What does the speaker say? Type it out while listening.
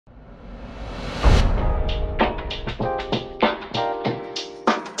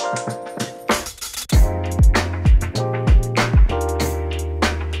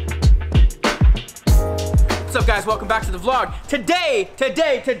guys, welcome back to the vlog.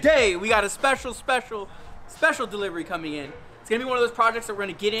 Today, we got a special delivery coming in. It's gonna be one of those projects that we're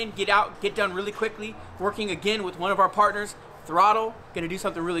gonna get in, get out, get done really quickly. Working again with one of our partners, Throttle. Gonna do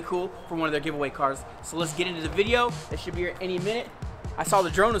something really cool for one of their giveaway cars. So let's get into the video. It should be here any minute. I saw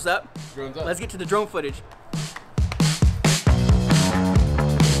the drone was up. Drone's up. Let's get to the drone footage.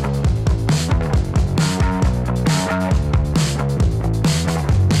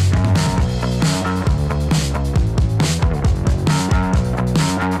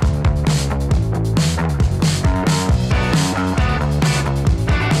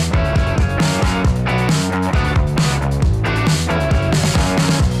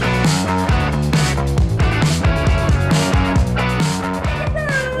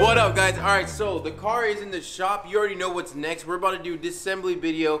 What up, guys? Alright, so the car is in the shop. You already know what's next. We're about to do a disassembly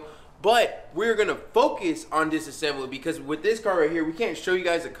video, but we're gonna focus on disassembly because with this car right here, we can't show you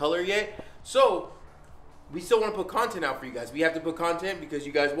guys the color yet. So we still want to put content out for you guys. We have to put content because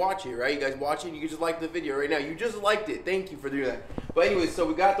you guys watch it, right? You guys watch it, you just like the video right now. You just liked it. Thank you for doing that. But anyways, so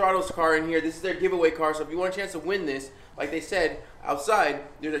we got Throttle's car in here. This is their giveaway car, so if you want a chance to win this, like they said, outside,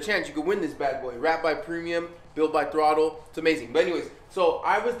 there's a chance you could win this bad boy. Wrapped by Premium, built by Throttle. It's amazing. But anyways, so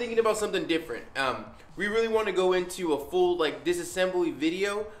I was thinking about something different. We really want to go into a full like disassembly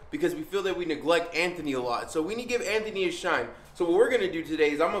video because we feel that we neglect Anthony a lot. So we need to give Anthony a shine. So what we're going to do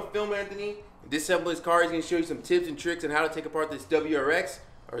today is I'm going to film Anthony, disassemble his car. He's going to show you some tips and tricks on how to take apart this WRX.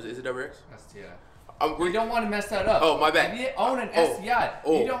 Or is it WRX? STI. We don't want to mess that up. Oh, my bad. If you own an STI,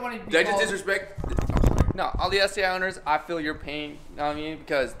 you don't want to be Did I just disrespect? No, all the STI owners, I feel your pain, you know what I mean?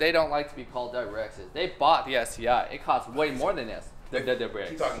 Because they don't like to be called WRXs. They bought the STI. It costs way more than this. The WRX.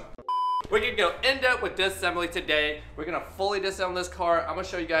 Keep talking. We're going to end up with disassembly today. We're going to fully disassemble this car. I'm going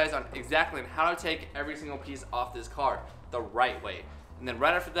to show you guys on exactly how to take every single piece off this car the right way. And then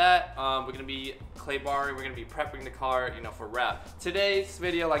right after that, we're going to be clay barring. We're going to be prepping the car, you know, for wrap. Today's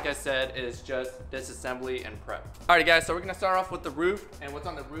video, like I said, is just disassembly and prep. Alright guys, so we're going to start off with the roof. And what's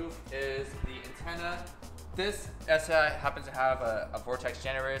on the roof is the antenna. This STI happens to have a vortex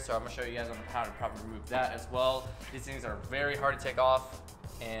generator, so I'm going to show you guys on how to probably remove that as well. These things are very hard to take off.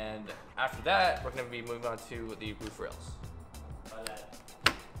 And after that, we're going to be moving on to the roof rails.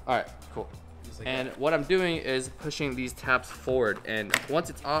 Alright, cool. And what I'm doing is pushing these tabs forward, and once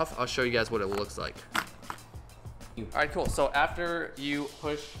it's off, I'll show you guys what it looks like. Alright, cool. So after you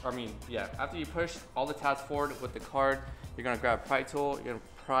push, after you push all the tabs forward with the card, you're gonna grab a pry tool, you're gonna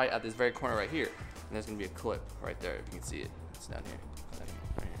pry at this very corner right here. And there's gonna be a clip right there, if you can see it. It's down here. It's down here,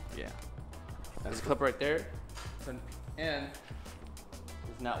 right here. Yeah. There's a clip right there. And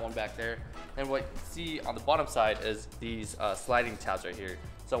there's not one back there. And what you see on the bottom side is these sliding tabs right here.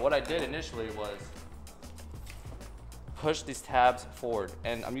 So what I did initially was push these tabs forward,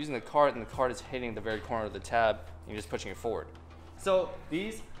 and I'm using the card, and the card is hitting the very corner of the tab, and you're just pushing it forward. So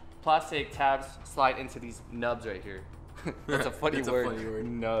these plastic tabs slide into these nubs right here. That's a funny word,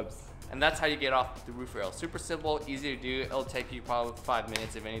 nubs. And that's how you get off the roof rail. Super simple, easy to do. It'll take you probably 5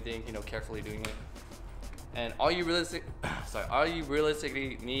 minutes, if anything, you know, carefully doing it. And all you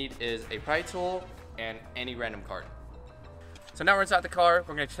realistically need is a pry tool and any random card. So now we're inside the car.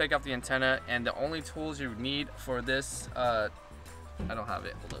 We're gonna take off the antenna, and the only tools you need for this, I don't have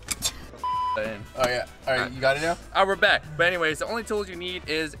it. Hold up. Oh yeah. All right, you got it now? Oh, we're back. But anyways, the only tools you need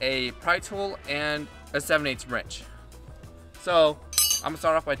is a pry tool and a 7/8 wrench. So I'm gonna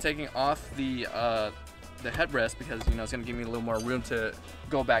start off by taking off the headrest because you know it's gonna give me a little more room to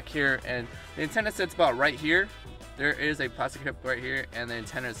go back here. And the antenna sits about right here. There is a plastic hip right here, and the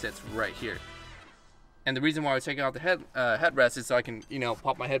antenna sits right here. And the reason why I was taking out the headrest is so I can, you know,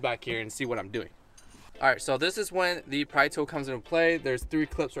 pop my head back here and see what I'm doing. All right, so this is when the pry tool comes into play. There's 3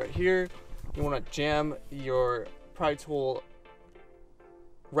 clips right here. You want to jam your pry tool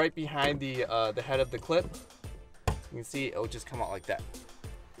right behind the head of the clip. You can see it'll just come out like that.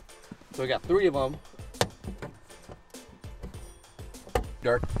 So we got 3 of them.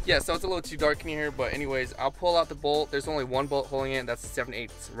 Dark? Yeah, so it's a little too dark in here, but anyways, I'll pull out the bolt. There's only 1 bolt holding it. That's the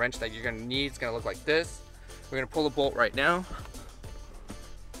 7/8 wrench that you're gonna need. It's gonna look like this. We're gonna pull the bolt right now.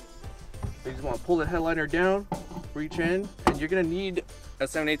 So you just wanna pull the headliner down, reach in, and you're gonna need a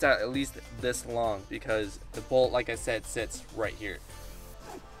 7/8 at least this long because the bolt, like I said, sits right here.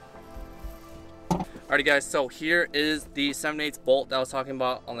 Alrighty guys, so here is the 7/8 bolt that I was talking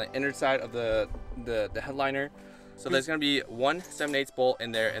about on the inner side of the headliner. So there's gonna be 1 7/8 bolt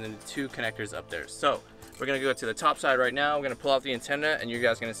in there and then 2 connectors up there. So we're gonna go to the top side right now. I'm gonna pull out the antenna and you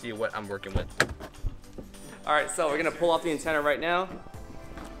guys are gonna see what I'm working with. All right, so we're gonna pull off the antenna right now.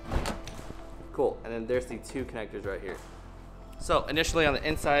 Cool, and then there's the 2 connectors right here. So initially on the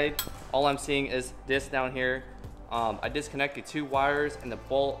inside, all I'm seeing is this down here, I disconnected 2 wires and the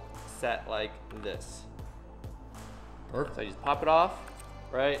bolt set like this. Perfect. So you just pop it off,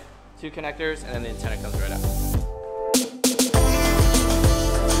 right? 2 connectors, and then the antenna comes right out.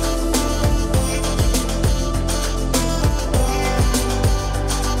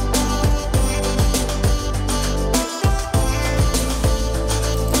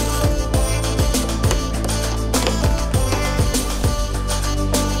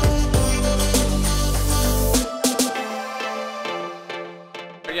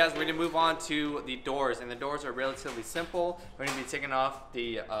 Guys, we're gonna move on to the doors, and the doors are relatively simple. We're gonna be taking off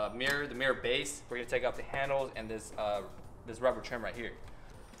the mirror base. We're gonna take off the handles and this rubber trim right here.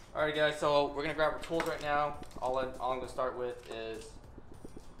 All right, guys. So we're gonna grab our tools right now. All I'm gonna start with is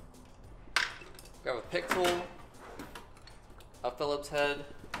grab a pick tool, a Phillips head,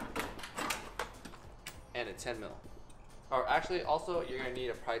 and a 10 mil. Or actually, also you're gonna need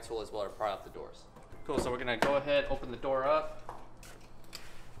a pry tool as well to pry out the doors. Cool. So we're gonna go ahead, open the door up.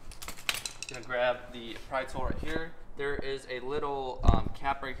 Gonna grab the pry tool right here. There is a little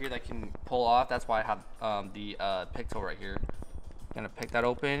cap right here that can pull off. That's why I have the pick tool right here. Gonna pick that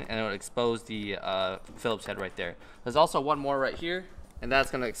open, and it'll expose the Phillips head right there. There's also one more right here, and that's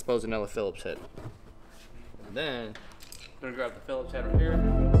gonna expose another Phillips head. And then I'm gonna grab the Phillips head right here.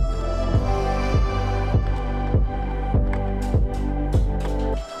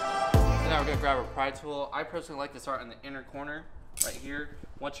 So now we're gonna grab a pry tool. I personally like to start in the inner corner right here.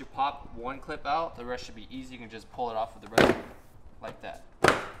 Once you pop one clip out, the rest should be easy. You can just pull it off with the rest like that.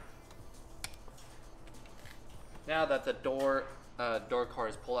 Now that the door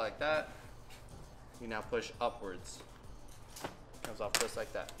card is pulled out like that, you now push upwards. Comes off just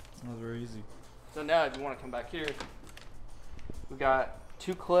like that. That was very easy. So now if you want to come back here, we got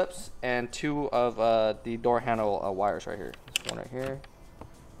 2 clips and 2 of the door handle wires right here. This one right here.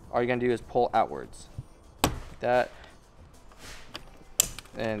 All you're gonna do is pull outwards. Like that.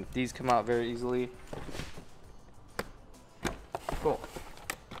 And these come out very easily. Cool.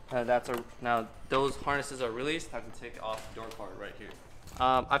 Now those harnesses are released. I can take off the door card right here.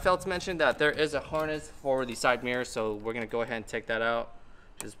 I failed to mention that there is a harness for the side mirror, so we're gonna go ahead and take that out.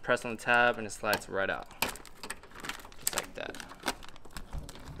 Just press on the tab and it slides right out, just like that.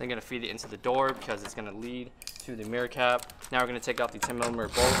 Then gonna feed it into the door because it's gonna lead to the mirror cap. Now we're gonna take off the 10mm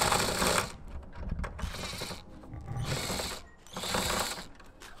bolt.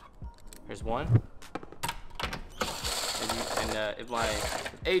 Here's one. And if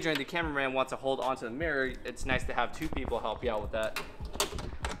Adrian, the cameraman, wants to hold onto the mirror, it's nice to have 2 people help you out with that.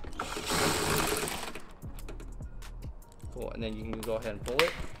 Cool, and then you can go ahead and pull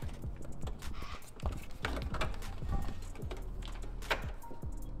it.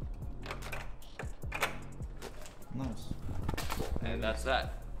 Nice. Cool, and that's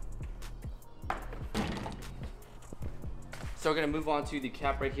that. So we're gonna move on to the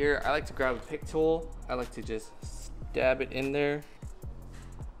cap right here. I like to grab a pick tool. I like to just stab it in there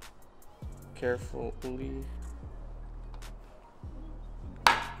carefully.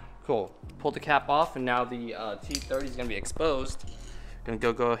 Cool. Pull the cap off, and now the T30 is gonna be exposed. Gonna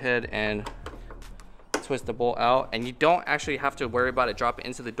go ahead and twist the bolt out, and you don't actually have to worry about it dropping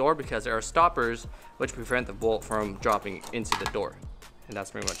into the door because there are stoppers which prevent the bolt from dropping into the door, and that's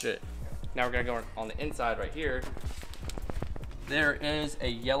pretty much it. Now we're gonna go on the inside right here. There is a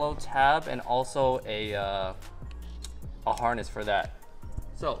yellow tab and also a harness for that.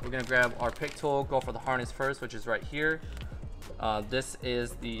 So we're gonna grab our pick tool, go for the harness first, which is right here. This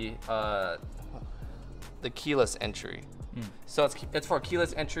is the keyless entry. So it's for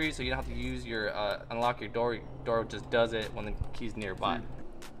keyless entry, so you don't have to use your unlock your door. Your door just does it when the key's nearby.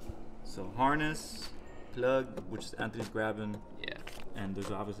 So harness, plug, which Anthony's grabbing. Yeah. And there's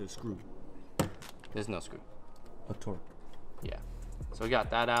obviously a screw. There's no screw. A torque. Yeah. So we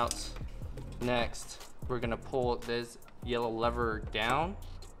got that out. Next, we're gonna pull this yellow lever down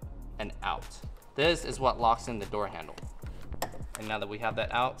and out. This is what locks in the door handle. And now that we have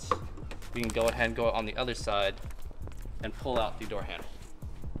that out, we can go ahead and go on the other side and pull out the door handle.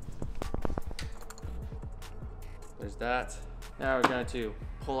 There's that. Now we're going to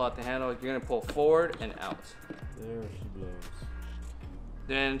pull out the handle. You're gonna pull forward and out. There she blows.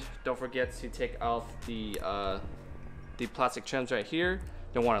 Then don't forget to take off the plastic trims right here.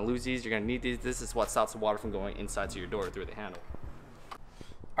 Don't want to lose these. You're gonna need these. This is what stops the water from going inside to your door through the handle.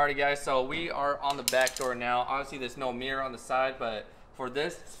 Alrighty guys, so we are on the back door now. Obviously there's no mirror on the side, but for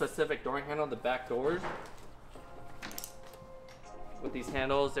this specific door handle, the back doors, with these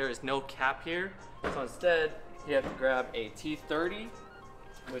handles, there is no cap here. So instead, you have to grab a T30.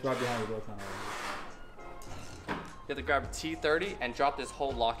 Right behind the door have to grab a T30 and drop this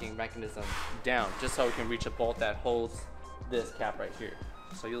whole locking mechanism down, just so we can reach a bolt that holds this cap right here.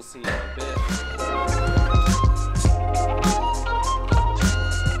 So you'll see in a bit. So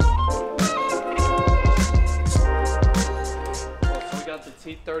we got the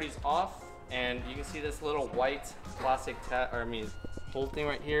T30s off, and you can see this little white plastic whole thing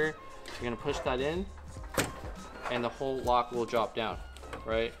right here. You're gonna push that in, and the whole lock will drop down,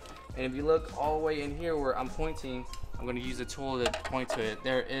 right? And if you look all the way in here where I'm pointing, I'm gonna use a tool to point to it.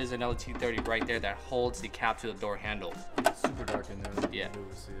 There is another T30 right there that holds the cap to the door handle. It's super dark in there. Yeah. You'll be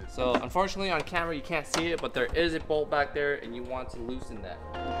able to see it. So unfortunately on camera you can't see it, but there is a bolt back there and you want to loosen that.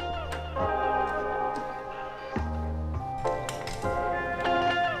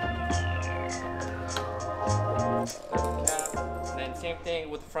 And then same thing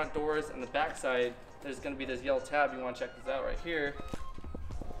with the front doors and the back side. There's gonna be this yellow tab. You wanna check this out right here.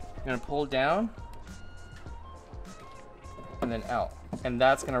 You're gonna pull down and then out. And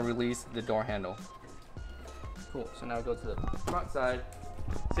that's gonna release the door handle. Cool, so now we go to the front side.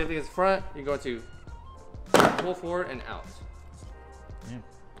 Same thing as front, you go to pull forward and out. Yeah.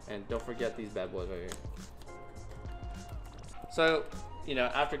 And don't forget these bad boys right here. So, you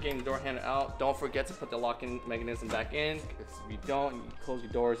know, after getting the door handle out, don't forget to put the locking mechanism back in. Because if you don't, you close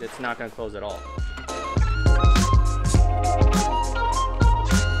your doors, it's not gonna close at all.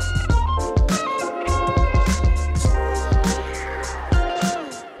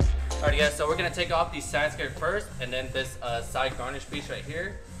 Alright guys, so we're gonna take off the side skirt first, and then this side garnish piece right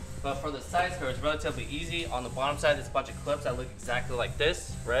here. But for the side skirt, it's relatively easy. On the bottom side, there's a bunch of clips that look exactly like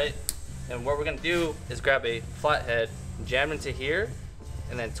this, right? And what we're gonna do is grab a flathead, jam into here,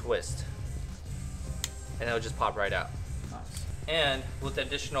 and then twist. And it'll just pop right out. Nice. And with the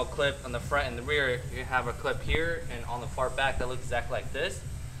additional clip on the front and the rear, you have a clip here and on the far back that looks exactly like this.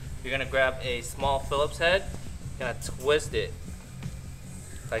 You're gonna grab a small Phillips head, gonna twist it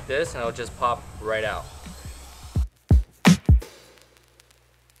like this, and it'll just pop right out.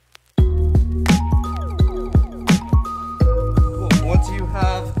 Cool. Once you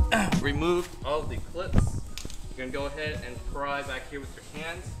have removed all of the clips, you're gonna go ahead and pry back here with your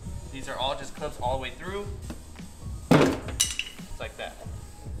hands. These are all just clips all the way through. Just like that.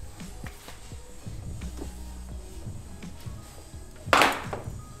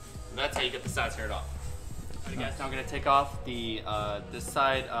 And that's how you get the side skirt off. Alright guys, now I'm gonna take off the this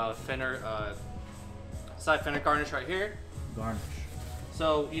side fender garnish right here. Garnish.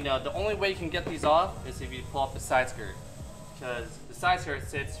 So, you know, the only way you can get these off is if you pull off the side skirt, because the side skirt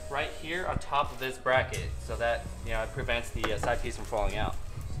sits right here on top of this bracket, so that, you know, it prevents the side piece from falling out.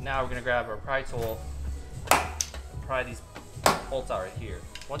 So now we're gonna grab our pry tool, pry these bolts out right here.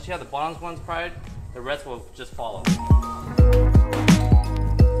 Once you have the bottom ones pried, the rest will just follow.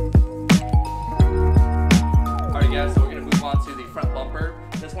 Alright guys, so we're gonna move on to the front bumper.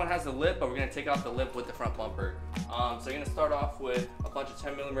 This one has the lip, but we're gonna take off the lip with the front bumper. So you're gonna start off with a bunch of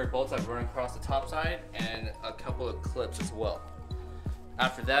 10mm bolts that run across the top side and a couple of clips as well.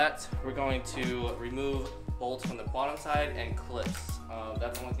 After that, we're going to remove bolts from the bottom side and clips.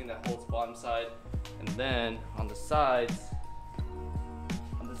 That's the only thing that holds the bottom side. And then on the sides,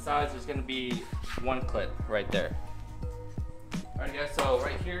 there's gonna be one clip right there. Alright guys, so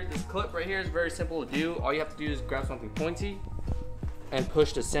right here, this clip right here is very simple to do. All you have to do is grab something pointy and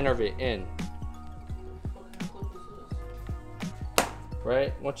push the center of it in.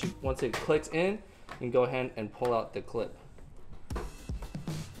 Right? Once it clicks in, you can go ahead and pull out the clip.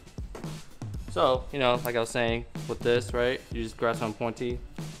 So, you know, like I was saying, with this, right? You just grab something pointy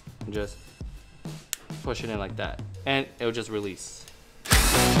and just push it in like that. And it'll just release.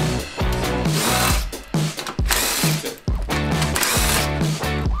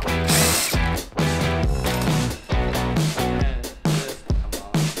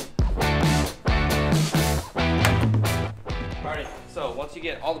 Once you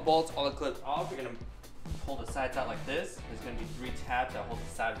get all the bolts, all the clips off, you're gonna pull the sides out like this. There's gonna be 3 tabs that hold the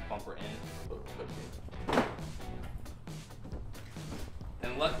side bumper in.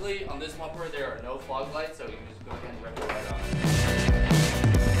 And luckily on this bumper there are no fog lights, so you can just go ahead and rip it right off.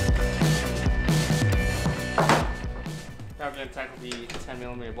 Now we're gonna tackle the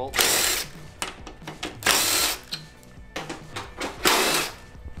 10mm bolt.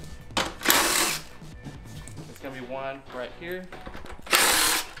 There's gonna be one right here.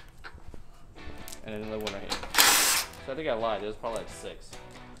 And another one right here. So I think I lied, there's probably like 6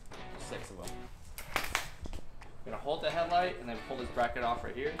 of them. I'm gonna hold the headlight and then pull this bracket off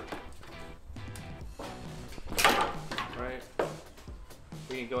right here. Right.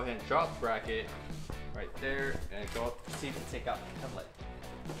 We can go ahead and drop the bracket right there and go up, proceed to take out the headlight.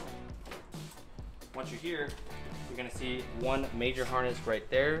 Once you're here, you're gonna see one major harness right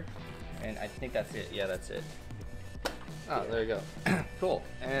there, and I think that's it. Yeah, that's it. Oh, there you go. Cool.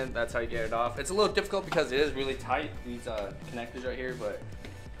 And that's how you get it off. It's a little difficult because it is really tight, these connectors right here, but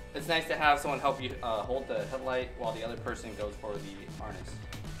it's nice to have someone help you hold the headlight while the other person goes for the harness.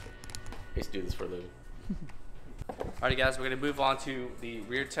 I used to do this for a living. Alrighty guys, we're gonna move on to the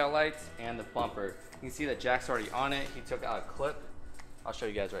rear tail lights and the bumper. You can see that Jack's already on it. He took out a clip. I'll show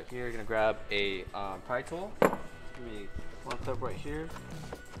you guys right here. You're gonna grab a pry tool. Give me one clip right here.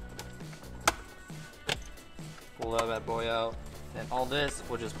 Pull that bad boy out. And all this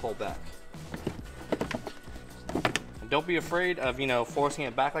will just pull back. And don't be afraid of, you know, forcing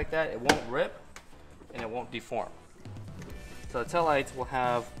it back like that. It won't rip and it won't deform. So the tail lights will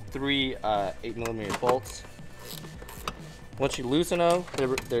have 3 8mm bolts. Once you loosen them,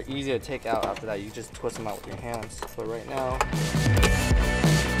 they're easy to take out after that. You just twist them out with your hands. But right now,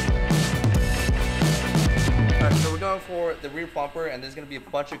 alright, so we're going for the rear bumper, and there's gonna be a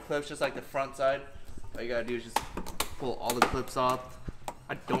bunch of clips just like the front side. All you gotta do is just pull all the clips off.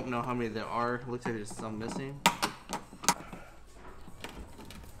 I don't know how many there are. It looks like there's some missing.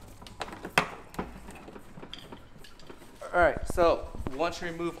 Alright, so once you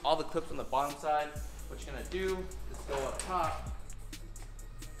remove all the clips on the bottom side, what you're gonna do is go up top,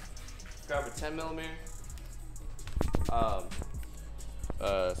 grab a 10mm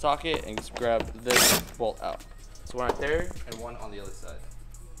socket, and just grab this bolt out. So one right there and one on the other side.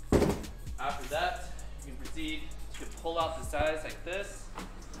 After that, you can proceed to pull out the sides like this,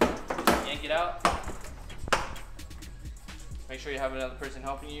 yank it out. Make sure you have another person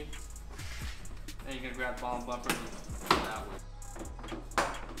helping you. Then you're gonna grab the bottom bumper and pull it out.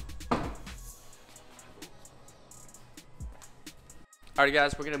 Alright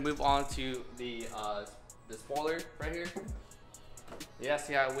guys, we're gonna move on to the spoiler right here, the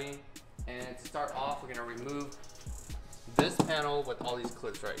STI wing, and to start off, we're gonna remove this panel with all these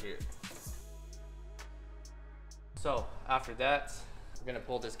clips right here. So after that, we're gonna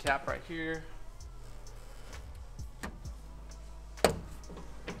pull this cap right here.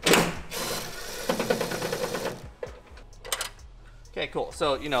 Okay, cool.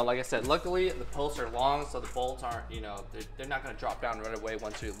 So, you know, like I said, luckily the posts are long, so the bolts aren't, you know, they're not gonna drop down right away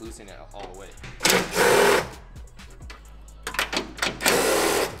once you loosen it all the way.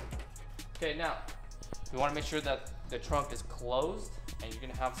 Okay, now, we wanna make sure that the trunk is closed, and you're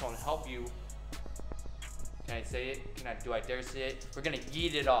gonna have someone help you. Can I say it? Do I dare say it? We're gonna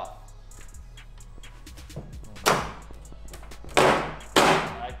yeet it off.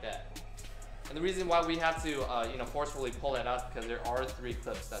 Like that. And the reason why we have to, you know, forcefully pull that out because there are 3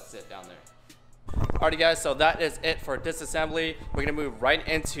 clips that sit down there. Alrighty guys, so that is it for disassembly. We're gonna move right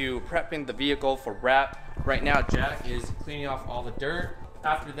into prepping the vehicle for wrap. Right now, Jack is cleaning off all the dirt.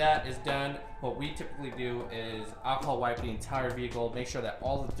 After that is done, what we typically do is alcohol wipe the entire vehicle, make sure that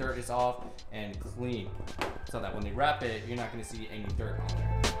all the dirt is off and clean, so that when they wrap it, you're not gonna see any dirt on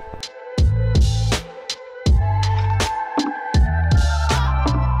there.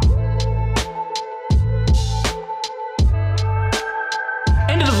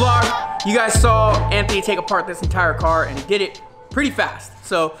 End of the vlog. You guys saw Anthony take apart this entire car, and he did it pretty fast.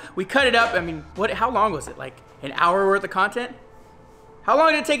 So we cut it up. I mean, how long was it? Like an hour worth of content? How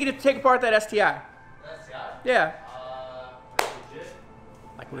long did it take you to take apart that STI? STI? Yeah.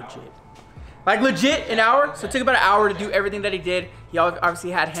 Legit. Like legit an hour? So it took about an hour to do everything that he did. He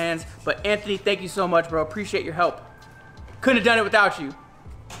obviously had hands. But Anthony, thank you so much, bro. Appreciate your help. Couldn't have done it without you.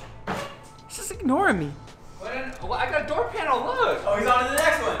 He's just ignoring me. Well, I got a door panel, look! Oh, he's on to the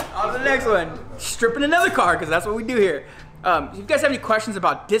next one. On to the next one. Stripping another car, because that's what we do here. If you guys have any questions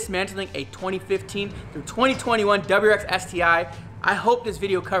about dismantling a 2015 through 2021 WRX STI, I hope this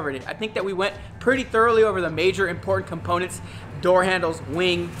video covered it. I think that we went pretty thoroughly over the major important components, door handles,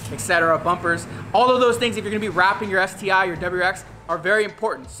 wing, etc., bumpers. All of those things, if you're gonna be wrapping your STI, your WRX, are very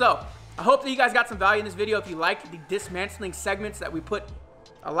important. So, I hope that you guys got some value in this video. If you liked the dismantling segments that we put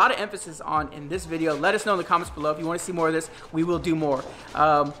a lot of emphasis on in this video, let us know in the comments below. If you wanna see more of this, we will do more.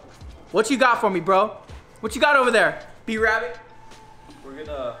 What you got for me, bro? What you got over there? B-Rabbit? We're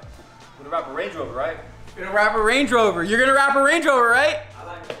gonna wrap a Range Rover, right? You're gonna wrap a Range Rover. You're gonna wrap a Range Rover, right? I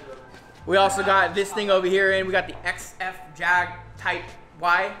like Range Rover. We also got this thing over here, and we got the XF Jag Type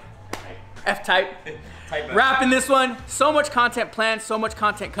Y. F-Type. Wrapping this one. So much content planned, so much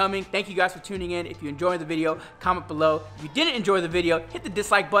content coming. Thank you guys for tuning in. If you enjoyed the video, comment below. If you didn't enjoy the video, hit the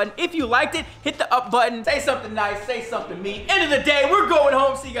dislike button. If you liked it, hit the up button. Say something nice, say something mean. End of the day, we're going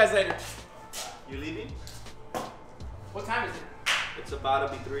home. See you guys later. You leaving? What time is it? It's about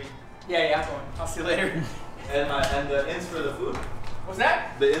to be 3. Yeah, I'm going. I'll see you later. And the ins for the food? What's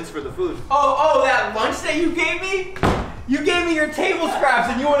that? The ends for the food. Oh, that lunch that you gave me? You gave me your table scraps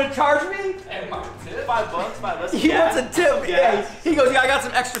and you want to charge me? And my tip? $5, $5. He wants a tip. Yeah. He goes, yeah, I got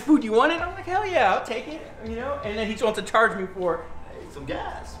some extra food. You want it? I'm like, hell yeah, I'll take it. You know? And then he just wants to charge me for Some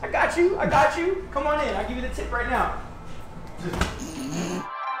gas. I got you. Come on in. I'll give you the tip right now.